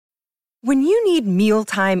When you need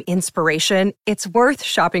mealtime inspiration, it's worth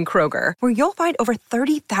shopping Kroger, where you'll find over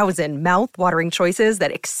 30,000 mouth-watering choices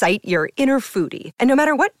that excite your inner foodie. And no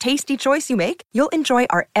matter what tasty choice you make, you'll enjoy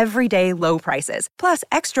our everyday low prices, plus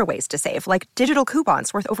extra ways to save, like digital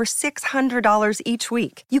coupons worth over $600 each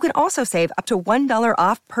week. You can also save up to $1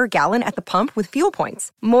 off per gallon at the pump with fuel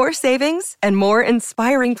points. More savings and more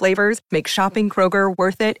inspiring flavors make shopping Kroger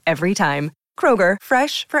worth it every time. Kroger,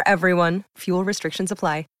 fresh for everyone. Fuel restrictions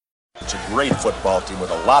apply. It's a great football team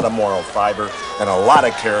with a lot of moral fiber and a lot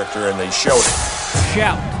of character, and they showed it.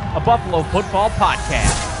 Shout, a Buffalo football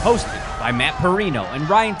podcast, hosted by Matt Perino and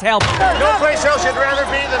Ryan Talbot. No place else you'd rather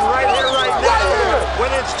be than right here, right now.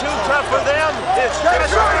 When it's too tough for them, it's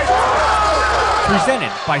just right.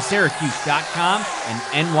 Presented by Syracuse.com and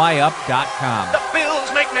NYUp.com. The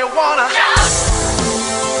Bills make me wanna shout.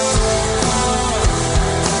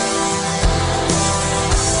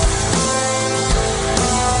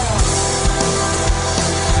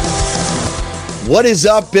 What is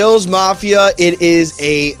up, Bills Mafia? It is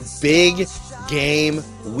a big game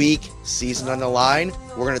week, season on the line.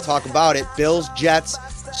 We're going to talk about it. Bills, Jets,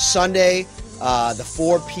 Sunday, the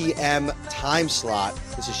 4 p.m. time slot.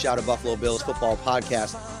 This is Shout at Buffalo Bills Football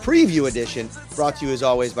Podcast Preview Edition, brought to you as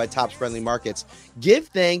always by Tops Friendly Markets. Give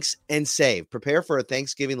thanks and save. Prepare for a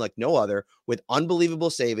Thanksgiving like no other with unbelievable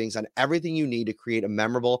savings on everything you need to create a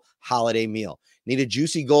memorable holiday meal. Need a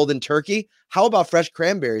juicy golden turkey? How about fresh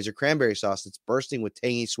cranberries or cranberry sauce that's bursting with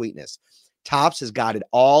tangy sweetness? Tops has got it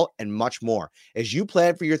all and much more. As you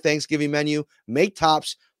plan for your Thanksgiving menu, make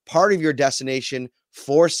Tops part of your destination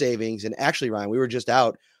for savings. And actually, Ryan, we were just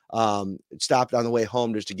out, stopped on the way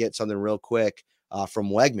home just to get something real quick from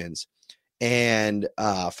Wegmans and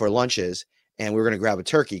for lunches. And we were going to grab a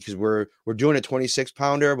turkey because we're doing a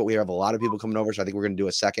 26-pounder, but we have a lot of people coming over. So I think we're going to do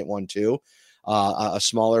a second one too. A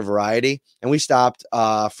smaller variety. And we stopped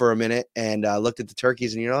for a minute and looked at the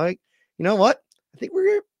turkeys, and you're like, you know what? I think we're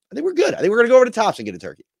good. I think we're going to go over to Tops and get a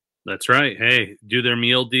turkey. That's right. Hey, do their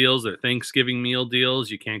meal deals, their Thanksgiving meal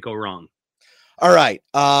deals. You can't go wrong. All right.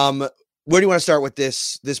 Where do you want to start with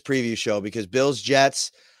this preview show? Because Bills,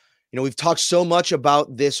 Jets, we've talked so much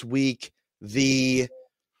about this week, the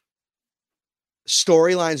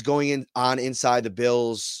storylines going on inside the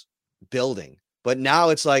Bills building. But now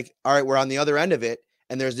it's like, all right, we're on the other end of it.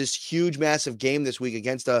 And there's this huge, massive game this week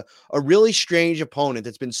against a really strange opponent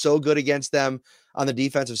that's been so good against them on the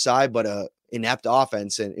defensive side, but a inept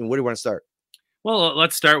offense. And where do you want to start? Well,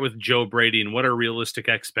 let's start with Joe Brady and what are realistic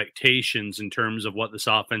expectations in terms of what this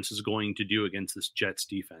offense is going to do against this Jets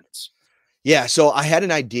defense? Yeah, so I had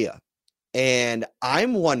an idea. And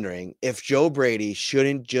I'm wondering if Joe Brady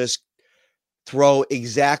shouldn't just throw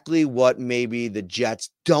exactly what maybe the Jets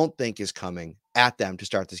don't think is coming at them to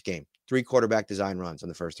start this game. 3 quarterback design runs on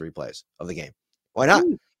the first 3 plays of the game. Why not?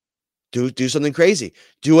 Do something crazy.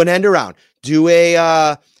 Do an end around. Do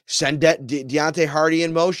a send Deontay Hardy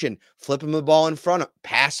in motion. Flip him the ball in front of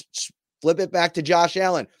pass. Flip it back to Josh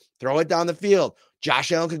Allen. Throw it down the field.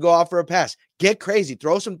 Josh Allen could go off for a pass. Get crazy.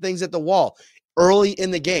 Throw some things at the wall early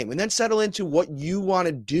in the game and then settle into what you want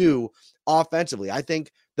to do offensively. I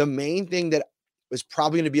think the main thing that is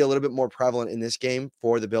probably going to be a little bit more prevalent in this game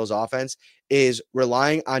for the Bills offense is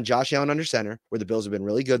relying on Josh Allen under center, where the Bills have been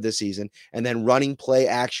really good this season, and then running play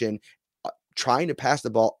action, trying to pass the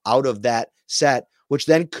ball out of that set, which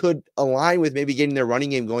then could align with maybe getting their running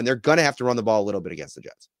game going. They're going to have to run the ball a little bit against the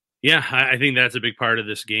Jets. Yeah, I think that's a big part of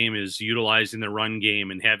this game is utilizing the run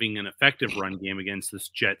game and having an effective run game against this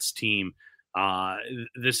Jets team.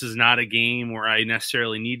 This is not a game where I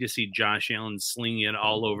necessarily need to see Josh Allen slinging it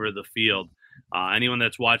all over the field. Anyone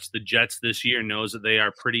that's watched the Jets this year knows that they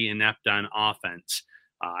are pretty inept on offense.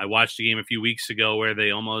 I watched a game a few weeks ago where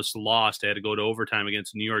they almost lost. They had to go to overtime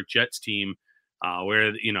against a New York Jets team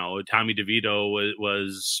where, Tommy DeVito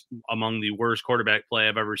was among the worst quarterback play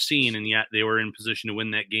I've ever seen, and yet they were in position to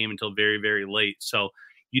win that game until very, very late. So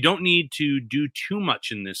you don't need to do too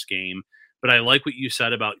much in this game, but I like what you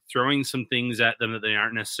said about throwing some things at them that they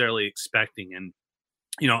aren't necessarily expecting. And,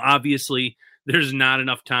 obviously – there's not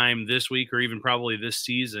enough time this week or even probably this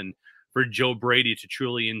season for Joe Brady to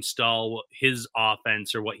truly install his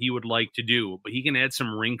offense or what he would like to do. But he can add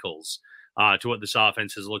some wrinkles to what this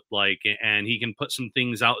offense has looked like, and he can put some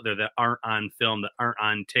things out there that aren't on film, that aren't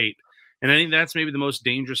on tape. And I think that's maybe the most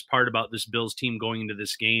dangerous part about this Bills team going into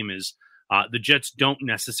this game is the Jets don't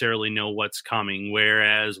necessarily know what's coming,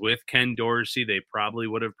 whereas with Ken Dorsey, they probably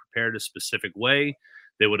would have prepared a specific way.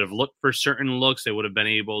 They would have looked for certain looks. They would have been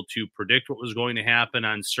able to predict what was going to happen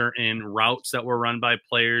on certain routes that were run by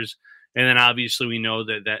players. And then obviously we know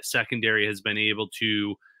that secondary has been able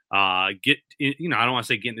to I don't want to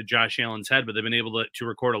say get into Josh Allen's head, but they've been able to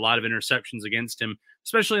record a lot of interceptions against him,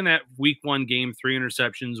 especially in that week 1 game, 3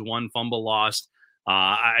 interceptions, 1 fumble lost.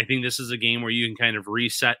 I think this is a game where you can kind of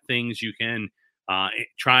reset things. You can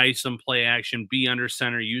try some play action, be under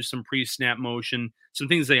center, use some pre-snap motion, some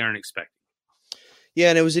things they aren't expecting. Yeah,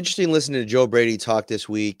 and it was interesting listening to Joe Brady talk this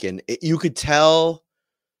week, and you could tell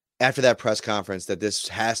after that press conference that this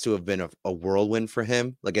has to have been a whirlwind for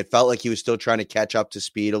him. Like, it felt like he was still trying to catch up to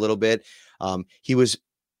speed a little bit.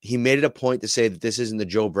 He made it a point to say that this isn't the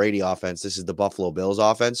Joe Brady offense. This is the Buffalo Bills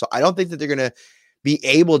offense. So I don't think that they're going to be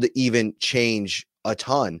able to even change a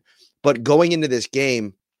ton. But going into this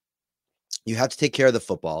game, you have to take care of the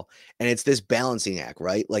football. And it's this balancing act,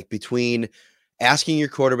 right? Like, between asking your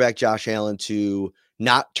quarterback, Josh Allen, to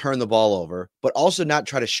not turn the ball over, but also not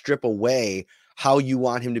try to strip away how you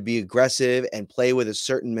want him to be aggressive and play with a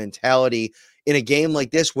certain mentality in a game like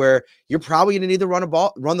this, where you're probably going to need to run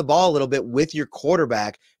the ball a little bit with your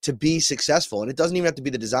quarterback to be successful. And it doesn't even have to be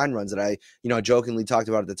the design runs that I, jokingly talked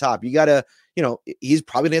about at the top. You got to, he's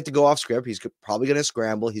probably going to have to go off script. He's probably going to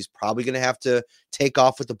scramble. He's probably going to have to take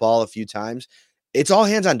off with the ball a few times. It's all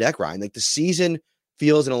hands on deck, Ryan. Like, the season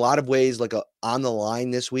feels in a lot of ways like on the line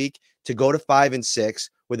this week to go to 5-6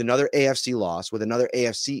 with another AFC loss, with another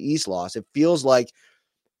AFC East loss. It feels like,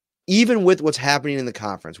 even with what's happening in the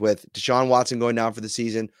conference, with Deshaun Watson going down for the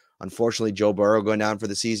season, unfortunately Joe Burrow going down for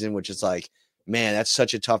the season, which is like, man, that's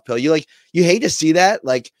such a tough pill. You hate to see that,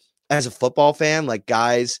 like, as a football fan, like,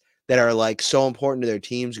 guys that are like so important to their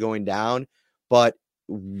teams going down. But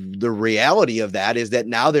the reality of that is that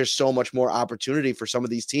now there's so much more opportunity for some of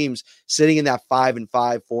these teams sitting in that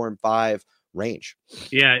 5-5, 4-5 range.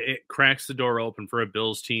 Yeah, it cracks the door open for a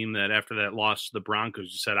Bills team that, after that loss to the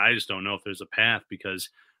Broncos, just said, I just don't know if there's a path, because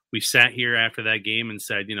we sat here after that game and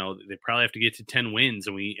said, they probably have to get to 10 wins.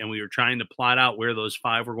 And we were trying to plot out where those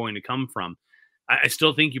 5 were going to come from. I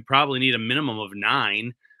still think you probably need a minimum of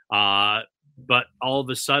 9. But all of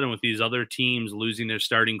a sudden, with these other teams losing their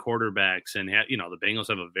starting quarterbacks, and the Bengals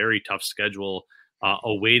have a very tough schedule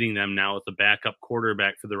awaiting them now with the backup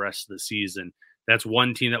quarterback for the rest of the season. That's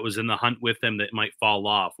one team that was in the hunt with them that might fall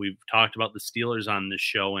off. We've talked about the Steelers on this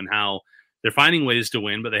show and how they're finding ways to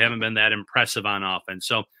win, but they haven't been that impressive on offense.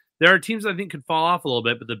 So there are teams I think could fall off a little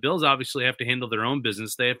bit, but the Bills obviously have to handle their own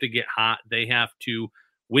business. They have to get hot. They have to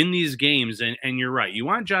win these games. And you're right. You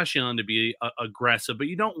want Josh Allen to be aggressive, but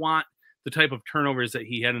you don't want the type of turnovers that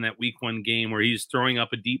he had in that week 1 game where he's throwing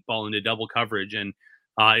up a deep ball into double coverage. And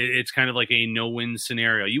it's kind of like a no-win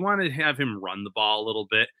scenario. You want to have him run the ball a little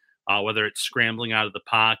bit, whether it's scrambling out of the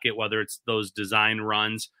pocket, whether it's those design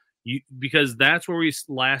runs, because that's where we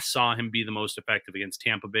last saw him be the most effective, against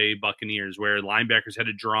Tampa Bay Buccaneers, where linebackers had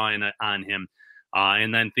to draw in on him.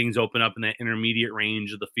 And then things open up in that intermediate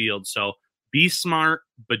range of the field. So be smart,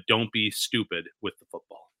 but don't be stupid with the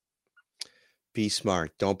football. Be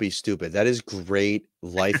smart. Don't be stupid. That is great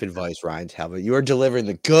life advice, Ryan Talbot. You are delivering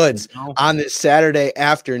the goods on this Saturday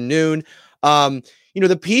afternoon.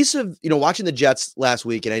 The piece of, watching the Jets last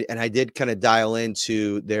week, and I did kind of dial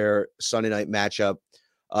into their Sunday night matchup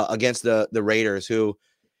against the Raiders, who,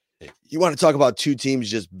 you want to talk about two teams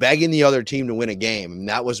just begging the other team to win a game. And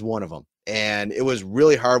that was one of them. And it was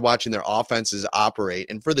really hard watching their offenses operate.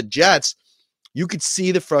 And for the Jets, you could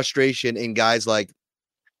see the frustration in guys like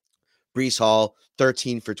Breece Hall,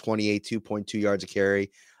 13 for 28, 2.2 yards a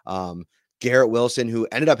carry. Garrett Wilson, who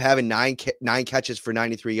ended up having nine catches for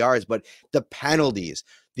 93 yards, but the penalties,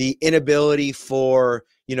 the inability for,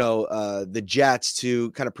 the Jets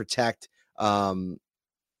to kind of protect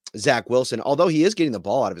Zach Wilson, although he is getting the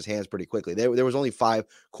ball out of his hands pretty quickly. There was only 5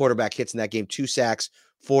 quarterback hits in that game, 2 sacks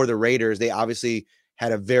for the Raiders. They obviously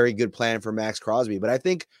had a very good plan for Max Crosby, but I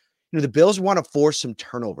think, the Bills want to force some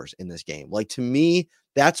turnovers in this game. Like, to me,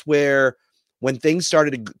 that's where, when things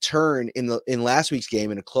started to turn in last week's game,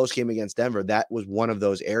 in a close game against Denver, that was one of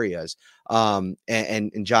those areas. And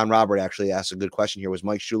John Robert actually asked a good question here. Was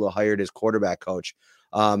Mike Shula hired as quarterback coach?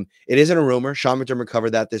 It isn't a rumor. Sean McDermott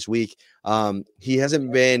covered that this week. He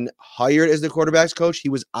hasn't been hired as the quarterback's coach. He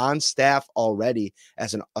was on staff already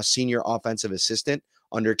as a senior offensive assistant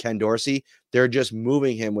under Ken Dorsey. They're just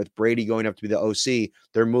moving him, with Brady going up to be the OC.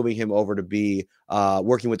 They're moving him over to be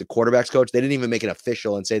working with the quarterback's coach. They didn't even make it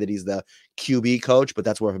official and say that he's the QB coach, but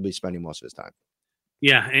that's where he'll be spending most of his time.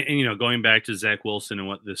 Yeah, and going back to Zach Wilson and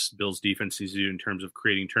what this Bills defense needs to do in terms of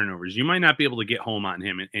creating turnovers, you might not be able to get home on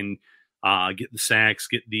him and get the sacks,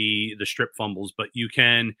 get the strip fumbles, but you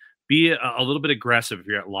can be a little bit aggressive if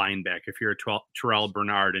you're at linebacker, if you're a Terrell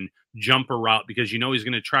Bernard, and jump a route, because he's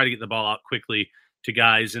going to try to get the ball out quickly to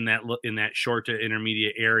guys in that short to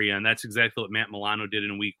intermediate area. And that's exactly what Matt Milano did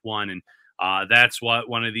in week 1. And That's what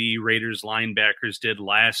one of the Raiders linebackers did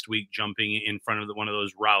last week, jumping in front of one of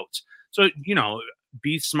those routes. So,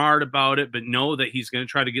 be smart about it, but know that he's going to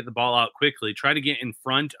try to get the ball out quickly. Try to get in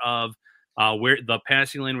front of where the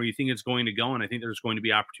passing lane where you think it's going to go, and I think there's going to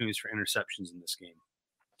be opportunities for interceptions in this game.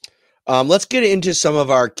 Let's get into some of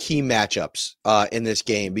our key matchups in this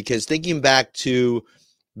game, because thinking back to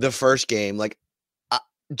the first game,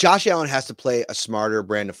 Josh Allen has to play a smarter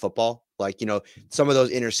brand of football. Some of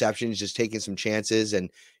those interceptions, just taking some chances. And,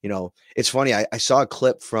 it's funny. I saw a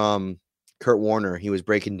clip from Kurt Warner. He was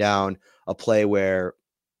breaking down a play where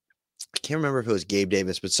I can't remember if it was Gabe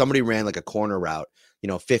Davis, but somebody ran a corner route,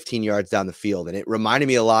 15 yards down the field. And it reminded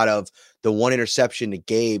me a lot of the one interception to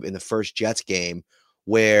Gabe in the first Jets game,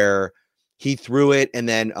 where he threw it and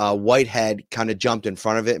then Whitehead kind of jumped in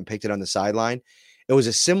front of it and picked it on the sideline. It was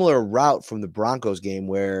a similar route from the Broncos game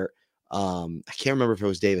where I can't remember if it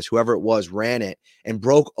was Davis, whoever it was, ran it and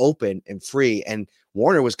broke open and free. And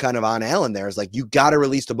Warner was kind of on Allen there. It's like, you got to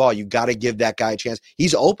release the ball. You got to give that guy a chance.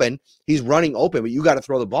 He's open. He's running open, but you got to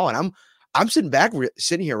throw the ball. And I'm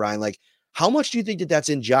sitting here, Ryan, how much do you think that that's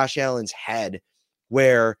in Josh Allen's head,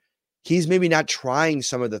 where he's maybe not trying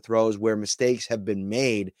some of the throws where mistakes have been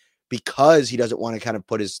made because he doesn't want to kind of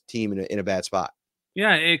put his team in a bad spot?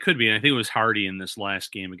 Yeah, it could be. And I think it was Hardy in this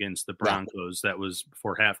last game against the Broncos. That was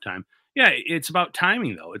before halftime. Yeah, it's about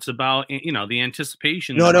timing, though. It's about, the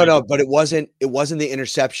anticipation. No, but it wasn't the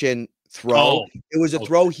interception throw. Oh, it was a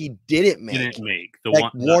throw he didn't make.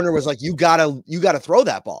 Warner was like, you gotta throw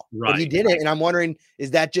that ball. Right, but he didn't. Right. And I'm wondering,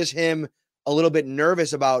 is that just him a little bit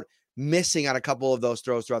nervous about missing on a couple of those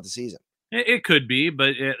throws throughout the season? It could be,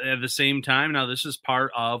 but at the same time, now this is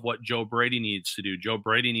part of what Joe Brady needs to do. Joe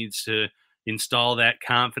Brady needs to install that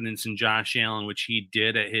confidence in Josh Allen, which he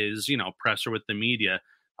did at his, presser with the media,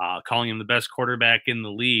 calling him the best quarterback in the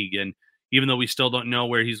league. And even though we still don't know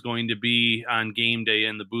where he's going to be on game day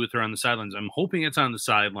in the booth or on the sidelines, I'm hoping it's on the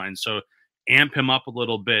sidelines. So amp him up a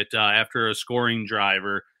little bit after a scoring drive,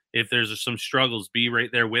 or if there's some struggles, be right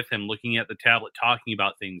there with him, looking at the tablet, talking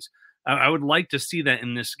about things. I would like to see that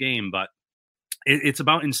in this game, but it's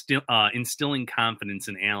about instilling confidence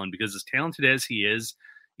in Allen, because as talented as he is,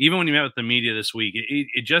 even when he met with the media this week,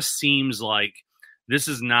 it just seems like this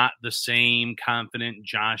is not the same confident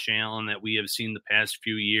Josh Allen that we have seen the past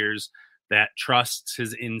few years, that trusts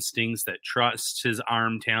his instincts, that trusts his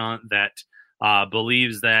arm talent, that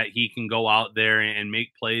believes that he can go out there and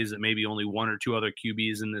make plays that maybe only one or two other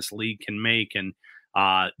QBs in this league can make. And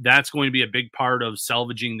that's going to be a big part of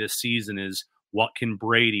salvaging this season, is what can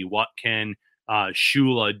Brady, what can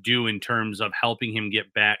Shula do in terms of helping him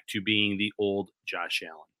get back to being the old Josh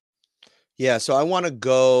Allen. Yeah, so I want to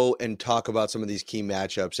go and talk about some of these key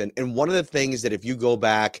matchups. And one of the things that if you go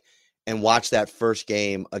back and watch that first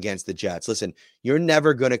game against the Jets, listen, you're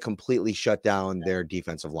never going to completely shut down their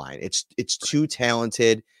defensive line. It's too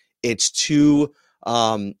talented. It's too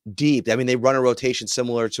deep. I mean, they run a rotation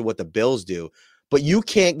similar to what the Bills do. But you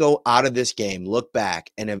can't go out of this game, look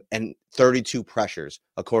back, and 32 pressures,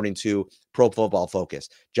 according to Pro Football Focus.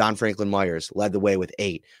 John Franklin Myers led the way with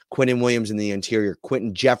 8. Quinton Williams in the interior.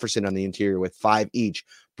 Quentin Jefferson on the interior with 5 each.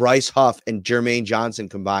 Bryce Huff and Jermaine Johnson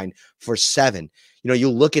combined for 7. You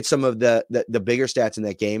look at some of the bigger stats in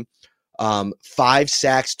that game. 5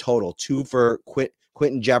 sacks total, 2 for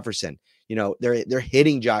Quentin Jefferson. They're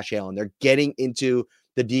hitting Josh Allen. They're getting into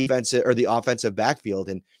the defensive or the offensive backfield.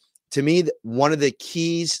 And to me, one of the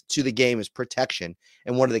keys to the game is protection.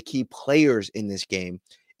 And one of the key players in this game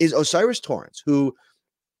is O'Cyrus Torrence, who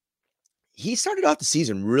he started off the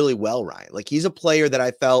season really well, Ryan. He's a player that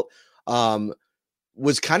I felt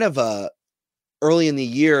was kind of early in the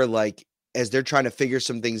year, as they're trying to figure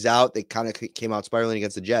some things out, they kind of came out spiraling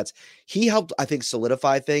against the Jets. He helped, I think,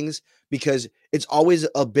 solidify things, because it's always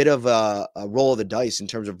a bit of a roll of the dice in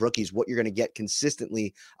terms of rookies, what you're going to get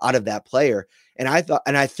consistently out of that player. And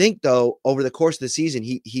I think though, over the course of the season,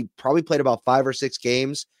 he probably played about 5 or 6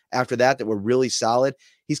 games after that were really solid.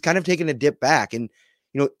 He's kind of taken a dip back, and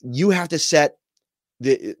you have to set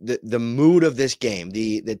the mood of this game,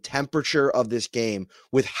 the temperature of this game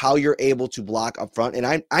with how you're able to block up front.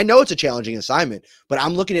 And I know it's a challenging assignment, but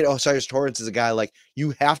I'm looking at O'Cyrus Torrence as a guy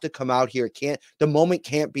you have to come out here. The moment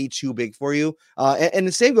can't be too big for you. And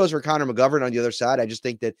the same goes for Connor McGovern on the other side. I just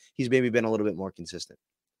think that he's maybe been a little bit more consistent.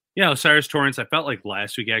 Yeah, O'Cyrus Torrence, I felt like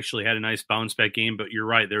last week actually had a nice bounce back game, but you're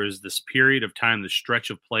right. There is this period of time, the stretch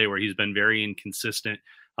of play where he's been very inconsistent.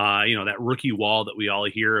 That rookie wall that we all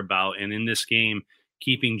hear about. And in this game,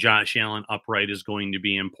 keeping Josh Allen upright is going to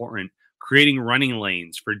be important. Creating running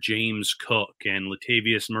lanes for James Cook and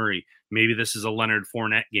Latavius Murray. Maybe this is a Leonard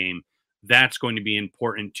Fournette game. that's going to be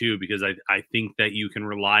important too, because I think that you can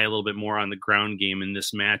rely a little bit more on the ground game in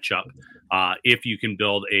this matchup if you can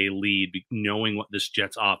build a lead, knowing what this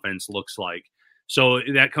Jets offense looks like. So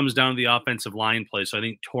that comes down to the offensive line play. So I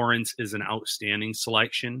think Torrance is an outstanding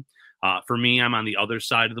selection. For me, I'm on the other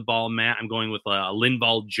side of the ball, Matt. I'm going with a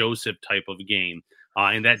Linval Joseph type of game.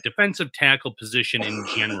 In that defensive tackle position in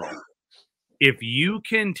general, if you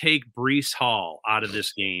can take Breece Hall out of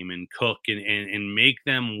this game and Cook and make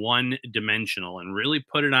them one-dimensional and really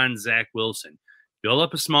put it on Zach Wilson, build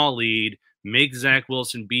up a small lead, make Zach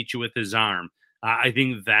Wilson beat you with his arm, I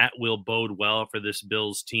think that will bode well for this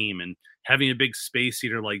Bills team. And having a big space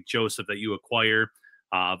eater like Joseph that you acquire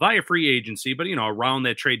via free agency, but, around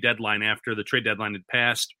that trade deadline, after the trade deadline had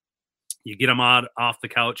passed, you get him off the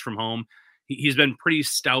couch from home. He's been pretty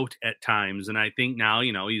stout at times. And I think now,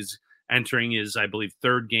 he's entering his, I believe,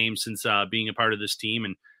 third game since being a part of this team.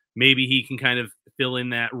 And maybe he can kind of fill in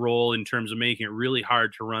that role in terms of making it really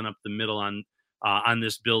hard to run up the middle on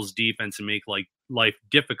this Bills defense and make life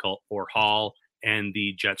difficult for Hall and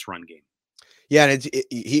the Jets run game. Yeah, and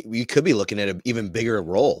you could be looking at an even bigger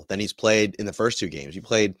role than he's played in the first two games. He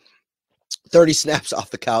played 30 snaps off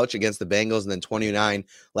the couch against the Bengals and then 29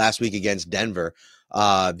 last week against Denver.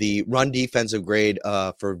 The run defensive grade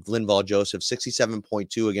for Linval Joseph,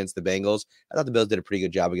 67.2 against the Bengals. I thought the Bills did a pretty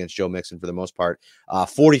good job against Joe Mixon for the most part.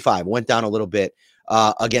 45, went down a little bit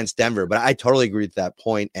against Denver, but I totally agree with that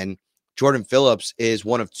point. And Jordan Phillips is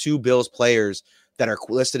one of two Bills players that are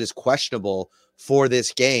listed as questionable for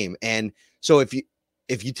this game. And so if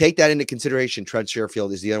you take that into consideration, Trent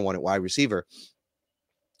Sherfield is the other one at wide receiver.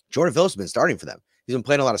 Jordan Phillips has been starting for them. He's been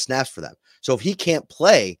playing a lot of snaps for them. So if he can't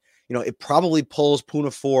play, it probably pulls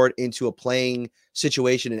Poona Ford into a playing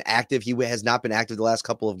situation and active. He has not been active the last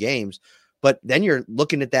couple of games. But then you're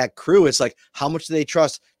looking at that crew. It's like, how much do they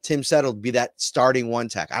trust Tim Settle to be that starting one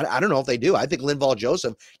tech? I don't know if they do. I think Linval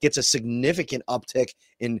Joseph gets a significant uptick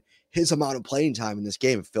in his amount of playing time in this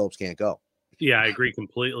game if Phillips can't go. Yeah, I agree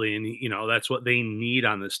completely. And, that's what they need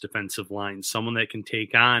on this defensive line. Someone that can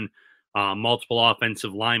take on multiple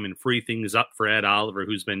offensive linemen, free things up for Ed Oliver,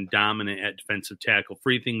 who's been dominant at defensive tackle,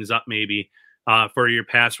 free things up maybe for your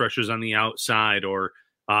pass rushers on the outside, or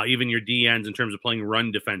even your DNs in terms of playing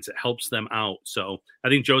run defense. It helps them out. So I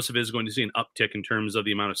think Joseph is going to see an uptick in terms of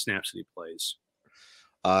the amount of snaps that he plays.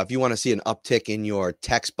 If you want to see an uptick in your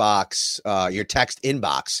text box, your text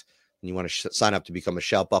inbox, and you want to sign up to become a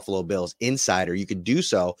Shout Buffalo Bills insider, you can do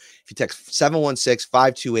so if you text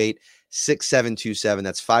 716-528-6727.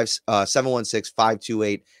 That's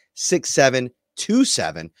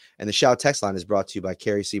 716-528-6727. And the Shout text line is brought to you by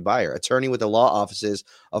Carrie C. Beyer, attorney with the law offices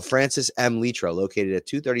of Francis M. Litro, located at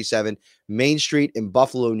 237 Main Street in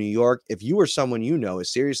Buffalo, New York. If you or someone you know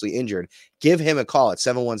is seriously injured, give him a call at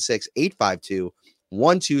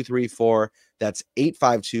 716-852-1234. That's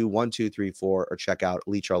 852-1234, or check out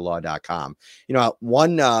litrolaw.com.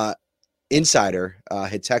 One insider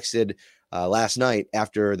had texted last night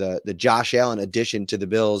after the Josh Allen addition to the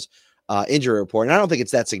Bills injury report. And I don't think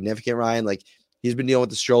it's that significant, Ryan. Like, he's been dealing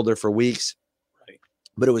with the shoulder for weeks. Right.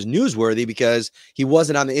 But it was newsworthy because he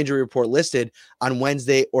wasn't on the injury report listed on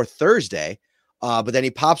Wednesday or Thursday. But then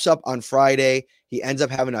he pops up on Friday. He ends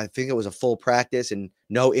up having, I think it was a full practice and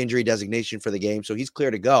no injury designation for the game. So he's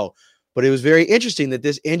clear to go. But it was very interesting that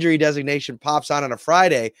this injury designation pops on a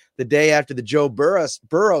Friday, the day after the Joe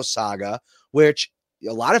Burrow saga, which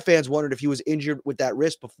a lot of fans wondered if he was injured with that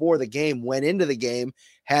wrist before the game, went into the game,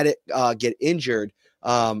 had it get injured.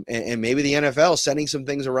 And maybe the NFL sending some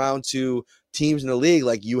things around to teams in the league,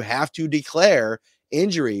 like, you have to declare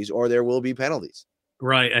injuries or there will be penalties.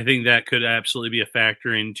 Right. I think that could absolutely be a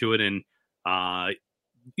factor into it. And,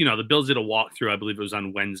 the Bills did a walkthrough, I believe it was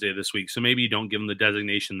on Wednesday this week. So maybe you don't give them the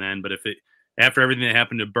designation then. But after everything that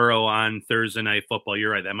happened to Burrow on Thursday Night Football,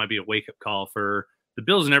 you're right. That might be a wake-up call for the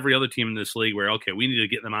Bills and every other team in this league where, okay, we need to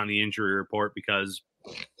get them on the injury report because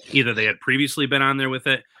either they had previously been on there with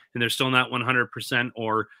it and they're still not 100%,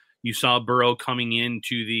 or you saw Burrow coming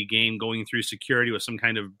into the game going through security with some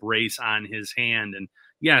kind of brace on his hand. And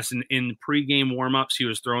yes, in pregame warmups, he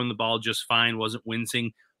was throwing the ball just fine, wasn't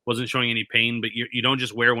wincing, wasn't showing any pain, but you don't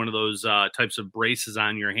just wear one of those types of braces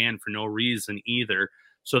on your hand for no reason either.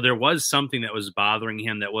 So there was something that was bothering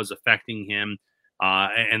him, that was affecting him.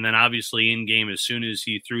 And then obviously in game, as soon as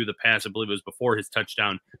he threw the pass, I believe it was before his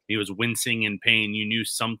touchdown, he was wincing in pain. You knew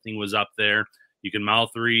something was up there. You can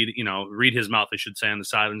read his mouth, I should say, on the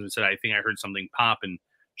sidelines, and said, I think I heard something pop. And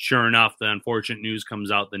sure enough, the unfortunate news comes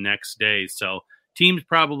out the next day. So teams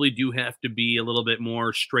probably do have to be a little bit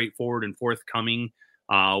more straightforward and forthcoming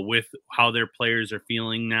with how their players are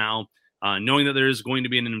feeling now, knowing that there is going to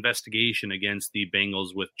be an investigation against the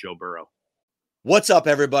Bengals with Joe Burrow. What's up,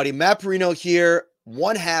 everybody? Matt Perino here,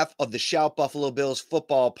 one half of the Shout Buffalo Bills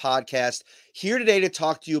football podcast, here today to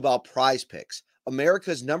talk to you about Prize Picks,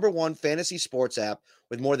 America's #1 fantasy sports app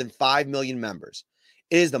with more than 5 million members.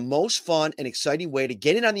 It is the most fun and exciting way to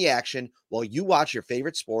get in on the action while you watch your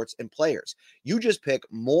favorite sports and players. You just pick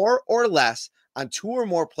more or less on 2 or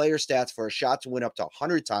more player stats for a shot to win up to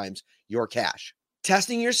 100 times your cash.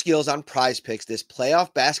 Testing your skills on Prize Picks this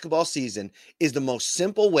playoff basketball season is the most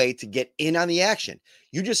simple way to get in on the action.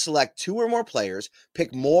 You just select 2 or more players,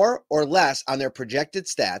 pick more or less on their projected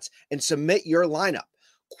stats, and submit your lineup.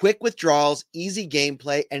 Quick withdrawals, easy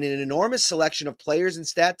gameplay, and an enormous selection of players and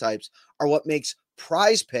stat types are what makes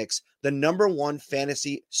Prize Picks the #1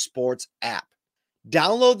 fantasy sports app.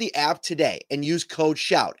 Download the app today and use code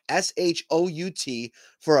SHOUT, SHOUT,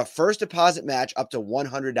 for a first deposit match up to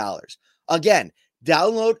 $100. Again,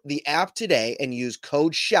 download the app today and use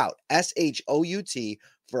code SHOUT, SHOUT,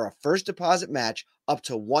 for a first deposit match up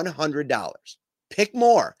to $100. Pick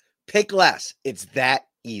more, pick less. It's that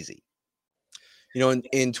easy. You know,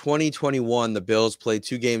 in 2021, the Bills played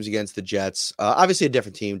 2 games against the Jets. Obviously a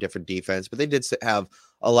different team, different defense, but they did have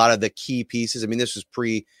a lot of the key pieces. I mean, this was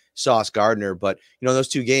pre-Sauce Gardner, but, you know, those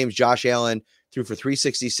 2 games, Josh Allen threw for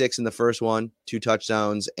 366 in the first one, 2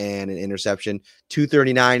 touchdowns and an interception,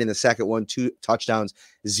 239 in the second one, 2 touchdowns,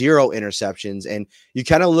 0 interceptions. And you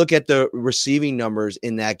kind of look at the receiving numbers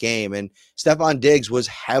in that game, and Stephon Diggs was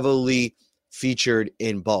heavily featured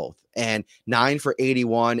in both, and 9 for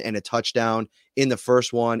 81 and a touchdown in the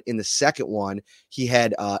first one. In the second one, he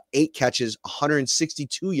had 8 catches,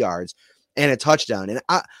 162 yards and a touchdown. And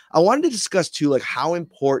I wanted to discuss too, like, how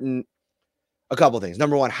important a couple of things.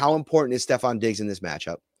 Number one, how important is Stephon Diggs in this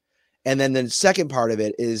matchup? And then the second part of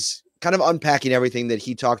it is kind of unpacking everything that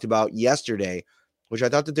he talked about yesterday, which I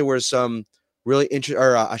thought that there was some really interesting,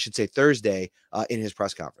 or I should say Thursday, in his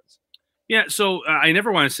press conference. Yeah, so I never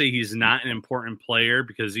want to say he's not an important player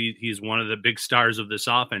because he's one of the big stars of this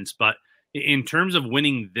offense. But in terms of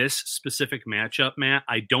winning this specific matchup, Matt,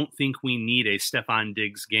 I don't think we need a Stephon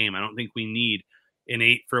Diggs game. I don't think we need an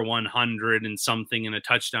 8 for 100 and something and a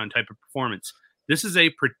touchdown type of performance. This is a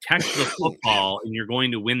protect the football and you're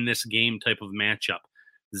going to win this game type of matchup.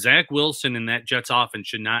 Zach Wilson and that Jets offense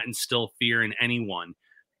should not instill fear in anyone.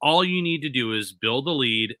 All you need to do is build a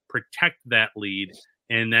lead, protect that lead,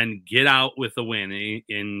 and then get out with a win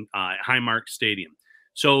in Highmark Stadium.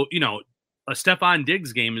 So, you know, a Stephon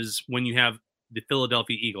Diggs game is when you have the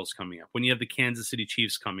Philadelphia Eagles coming up, when you have the Kansas City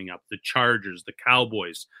Chiefs coming up, the Chargers, the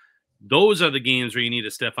Cowboys. Those are the games where you need a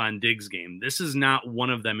Stephon Diggs game. This is not one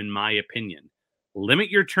of them, in my opinion. Limit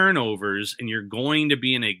your turnovers, and you're going to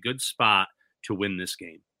be in a good spot to win this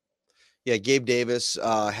game. Yeah, Gabe Davis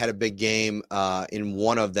had a big game in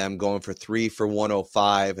one of them, going for 3 for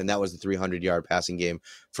 105, and that was the 300-yard passing game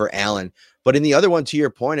for Allen. But in the other one, to your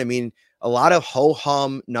point, I mean, a lot of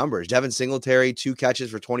ho-hum numbers. Devin Singletary, 2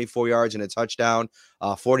 catches for 24 yards and a touchdown,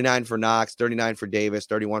 49 for Knox, 39 for Davis,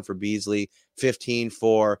 31 for Beasley, 15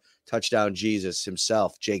 for touchdown Jesus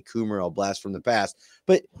himself, Jake Kumerow, blast from the past.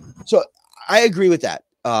 But so I agree with that.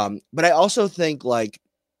 But I also think, like,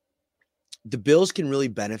 the Bills can really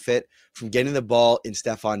benefit from getting the ball in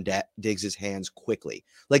Stephon Diggs' hands quickly.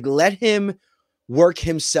 Like, let him work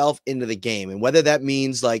himself into the game. And whether that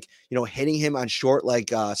means, like, you know, hitting him on short, like,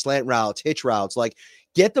 slant routes, hitch routes, like,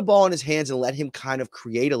 get the ball in his hands and let him kind of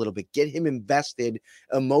create a little bit, get him invested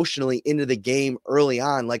emotionally into the game early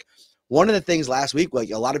on. Like, one of the things last week, like,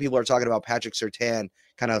 a lot of people are talking about Patrick Surtain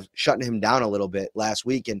kind of shutting him down a little bit last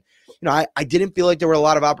week. And, you know, I didn't feel like there were a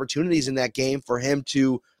lot of opportunities in that game for him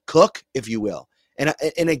to cook, if you will. And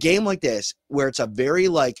in a game like this, where it's a very,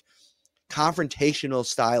 like, confrontational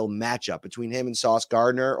style matchup between him and Sauce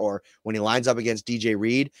Gardner, or when he lines up against DJ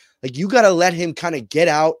Reed, like, you got to let him kind of get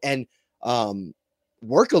out and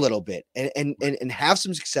work a little bit and have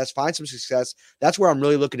some success, find some success. That's where I'm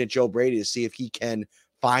really looking at Joe Brady to see if he can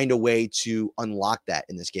find a way to unlock that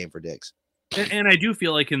in this game for Diggs. And I do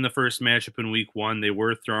feel like in the first matchup in week 1, they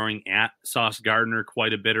were throwing at Sauce Gardner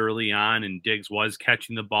quite a bit early on, and Diggs was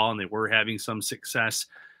catching the ball, and they were having some success.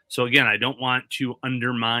 So, again, I don't want to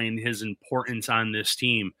undermine his importance on this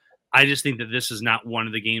team. I just think that this is not one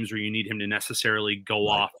of the games where you need him to necessarily go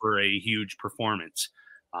off for a huge performance.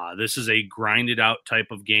 This is a grinded-out type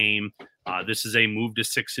of game. This is a move to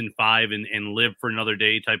 6-5 and live for another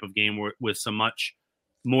day type of game with some much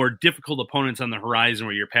more difficult opponents on the horizon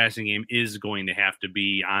where your passing game is going to have to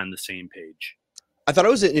be on the same page. I thought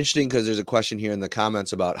it was interesting because there's a question here in the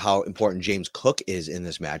comments about how important James Cook is in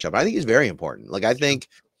this matchup. I think he's very important. Like, I think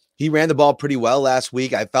he ran the ball pretty well last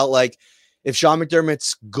week. I felt like if Sean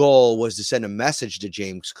McDermott's goal was to send a message to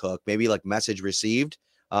James Cook, maybe like message received,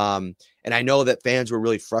 And I know that fans were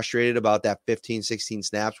really frustrated about that 15, 16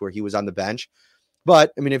 snaps where he was on the bench.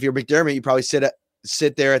 But I mean, if you're McDermott, you probably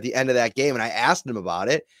sit there at the end of that game. And I asked him about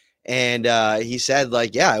it. And he said,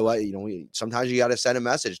 like, yeah, well, sometimes you got to send a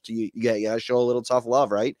message to you. You got to show a little tough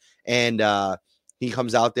love, right? And he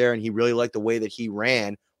comes out there and he really liked the way that he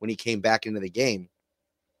ran when he came back into the game.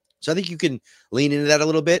 So I think you can lean into that a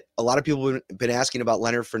little bit. A lot of people have been asking about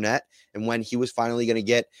Leonard Fournette and when he was finally going to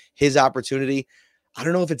get his opportunity. I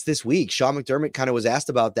don't know if it's this week. Sean McDermott kind of was asked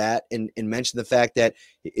about that and mentioned the fact that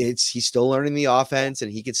he's still learning the offense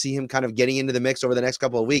and he could see him kind of getting into the mix over the next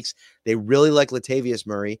couple of weeks. They really like Latavius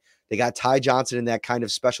Murray. They got Ty Johnson in that kind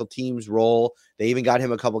of special teams role. They even got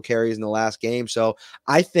him a couple carries in the last game. So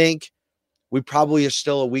I think we probably are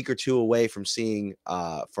still a week or two away from seeing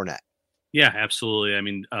Fournette. Yeah, absolutely. I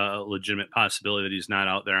mean, a legitimate possibility that he's not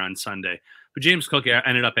out there on Sunday. But James Cook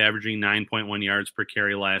ended up averaging 9.1 yards per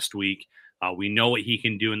carry last week. We know what he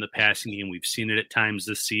can do in the passing game. We've seen it at times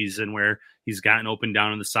this season where he's gotten open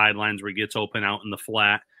down on the sidelines, where he gets open out in the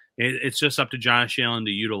flat. It's just up to Josh Allen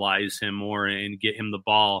to utilize him more and get him the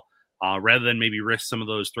ball rather than maybe risk some of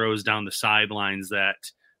those throws down the sidelines that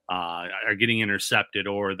are getting intercepted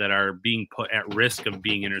or that are being put at risk of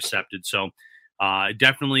being intercepted. So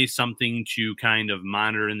definitely something to kind of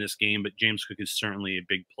monitor in this game, but James Cook is certainly a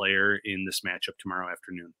big player in this matchup tomorrow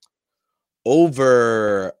afternoon.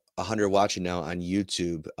 Over 100 watching now on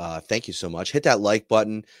YouTube. Thank you so much. Hit that like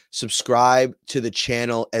button, subscribe to the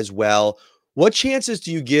channel as well. What chances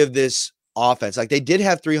do you give this offense? Like, they did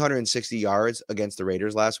have 360 yards against the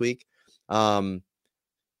Raiders last week. I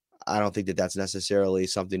don't think that that's necessarily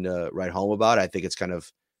something to write home about. I think it's kind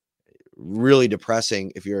of really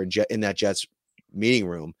depressing if you're in that Jets meeting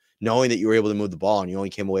room, knowing that you were able to move the ball and you only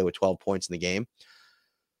came away with 12 points in the game.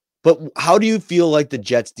 But how do you feel like the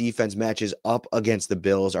Jets defense matches up against the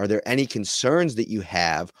Bills? Are there any concerns that you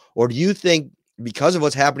have? Or do you think because of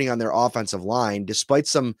what's happening on their offensive line, despite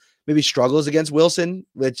some maybe struggles against Wilson,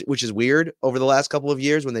 which is weird over the last couple of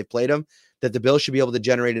years when they played him, that the Bills should be able to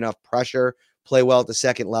generate enough pressure, play well at the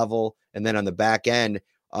second level, and then on the back end,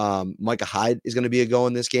 Micah Hyde is going to be a go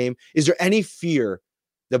in this game? Is there any fear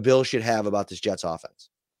the Bills should have about this Jets offense?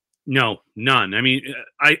 No, none. I mean,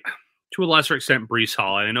 to a lesser extent, Breece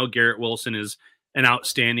Hall. I know Garrett Wilson is an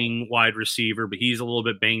outstanding wide receiver, but he's a little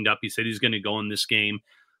bit banged up. He said he's going to go in this game.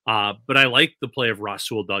 But I like the play of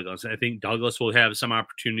Rasul Douglas. I think Douglas will have some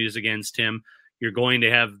opportunities against him. You're going to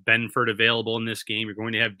have Benford available in this game. You're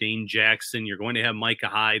going to have Dane Jackson. You're going to have Micah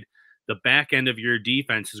Hyde. The back end of your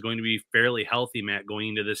defense is going to be fairly healthy, Matt, going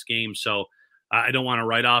into this game. So I don't want to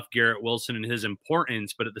write off Garrett Wilson and his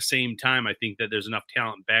importance, but at the same time, I think that there's enough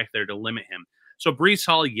talent back there to limit him. So Breece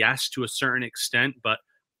Hall, yes, to a certain extent, but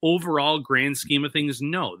overall grand scheme of things,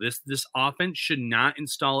 no. This offense should not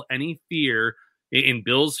install any fear in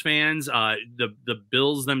Bills fans. The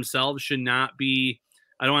Bills themselves should not be.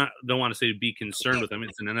 I don't want to say to be concerned with them.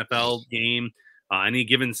 It's an NFL game. Any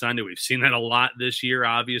given Sunday, we've seen that a lot this year,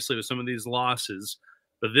 obviously, with some of these losses.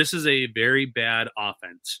 But this is a very bad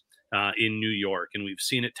offense in New York, and we've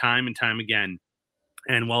seen it time and time again.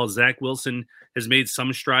 And while Zach Wilson has made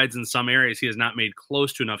some strides in some areas, he has not made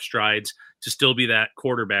close to enough strides to still be that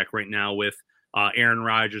quarterback right now, with Aaron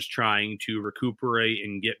Rodgers trying to recuperate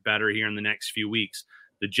and get better here in the next few weeks.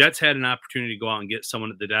 The Jets had an opportunity to go out and get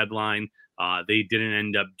someone at the deadline. They didn't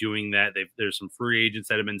end up doing that. There's some free agents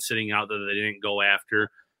that have been sitting out there that they didn't go after.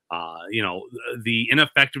 The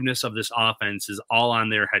ineffectiveness of this offense is all on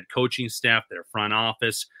their head coaching staff, their front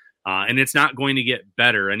office. And it's not going to get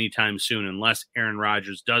better anytime soon unless Aaron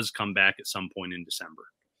Rodgers does come back at some point in December.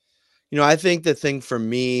 I think the thing for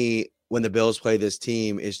me when the Bills play this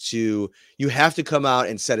team is you have to come out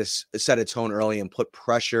and set a tone early and put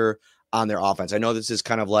pressure on their offense. I know this is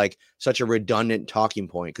kind of like such a redundant talking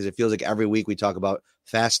point because it feels like every week we talk about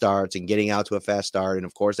fast starts and getting out to a fast start. And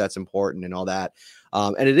of course that's important and all that.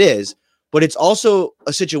 And it is, but it's also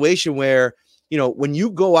a situation where, when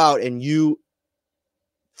you go out and you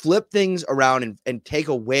flip things around and take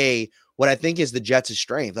away what I think is the Jets'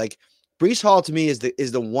 strength. Like Breece Hall to me is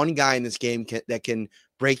the one guy in this game that can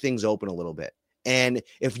break things open a little bit. And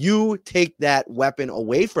if you take that weapon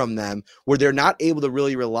away from them where they're not able to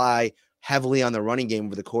really rely heavily on the running game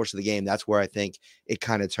over the course of the game, that's where I think it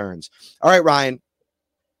kind of turns. All right, Ryan,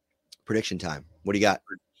 prediction time. What do you got?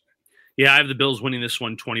 Yeah, I have the Bills winning this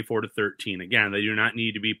one 24-13. Again, they do not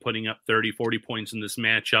need to be putting up 30, 40 points in this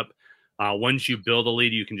matchup. Once you build a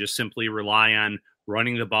lead, you can just simply rely on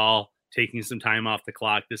running the ball, taking some time off the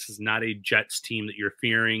clock. This is not a Jets team that you're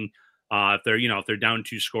fearing. If they're down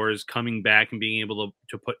 2 scores, coming back and being able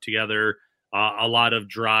to put together a lot of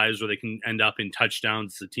drives where they can end up in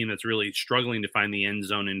touchdowns. It's a team that's really struggling to find the end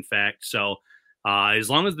zone, in fact. So as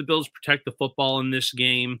long as the Bills protect the football in this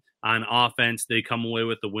game on offense, they come away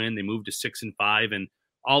with the win. They move to 6-5, and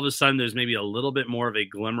all of a sudden there's maybe a little bit more of a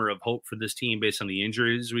glimmer of hope for this team based on the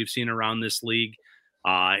injuries we've seen around this league,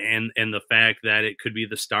 and the fact that it could be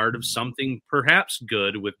the start of something perhaps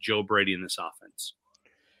good with Joe Brady in this offense.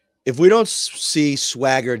 If we don't see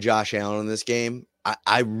swagger Josh Allen in this game,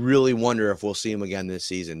 I really wonder if we'll see him again this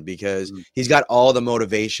season, because he's got all the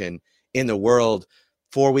motivation in the world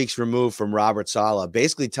 4 weeks removed from Robert Saleh,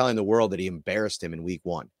 basically telling the world that he embarrassed him in week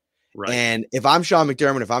 1. Right. And if I'm Sean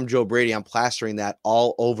McDermott, if I'm Joe Brady, I'm plastering that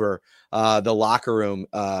all over the locker room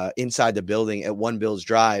inside the building at One Bills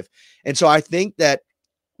Drive. And so I think that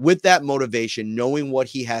with that motivation, knowing what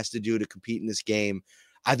he has to do to compete in this game,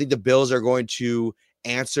 I think the Bills are going to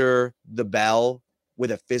answer the bell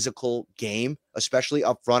with a physical game, especially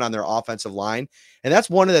up front on their offensive line. And that's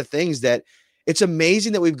one of the things that it's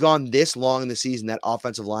amazing that we've gone this long in the season. That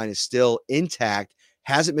offensive line is still intact,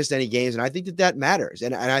 hasn't missed any games. And I think that matters.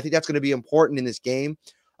 And I think that's going to be important in this game.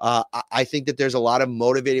 I think that there's a lot of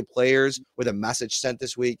motivated players with a message sent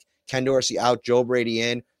this week. Ken Dorsey out, Joe Brady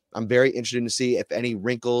in. I'm very interested to see if any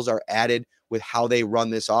wrinkles are added with how they run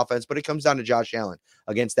this offense, but it comes down to Josh Allen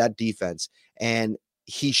against that defense. And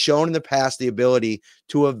he's shown in the past the ability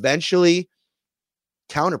to eventually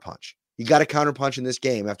counterpunch. You got to counterpunch in this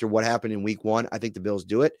game after what happened in week 1. I think the Bills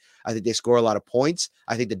do it. I think they score a lot of points.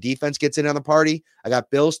 I think the defense gets in on the party. I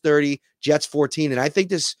got Bills 30, Jets 14. And I think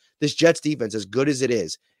this Jets defense, as good as it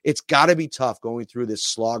is, it's got to be tough going through this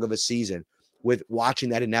slog of a season with watching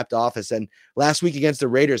that inept offense. And last week against the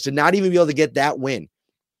Raiders, to not even be able to get that win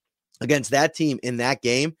against that team in that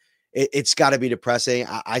game, it's got to be depressing.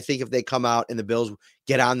 I think if they come out and the Bills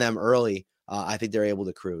get on them early, I think they're able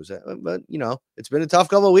to cruise. But, it's been a tough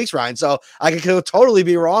couple of weeks, Ryan, so I could totally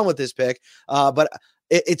be wrong with this pick. But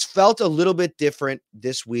it's felt a little bit different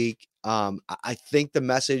this week. I think the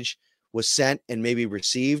message was sent and maybe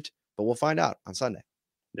received, but we'll find out on Sunday.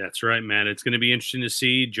 That's right, Matt. It's going to be interesting to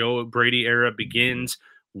see. Joe Brady era begins.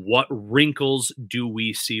 What wrinkles do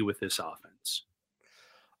we see with this offense?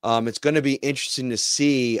 It's going to be interesting to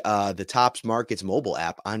see the Tops Markets mobile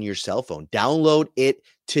app on your cell phone. Download it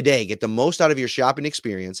today. Get the most out of your shopping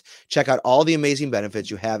experience. Check out all the amazing benefits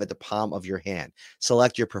you have at the palm of your hand.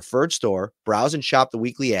 Select your preferred store, browse and shop the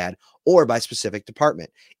weekly ad, or by specific department.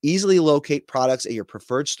 Easily locate products at your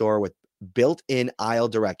preferred store with built-in aisle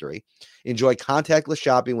directory. Enjoy contactless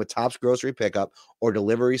shopping with Tops grocery pickup or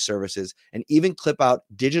delivery services, and even clip out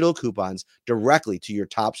digital coupons directly to your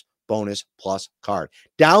Tops Bonus Plus card.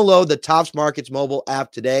 Download the Tops Markets mobile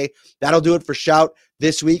app today. That'll do it for Shout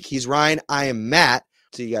this week. He's Ryan. I am Matt.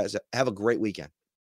 So you guys have a great weekend.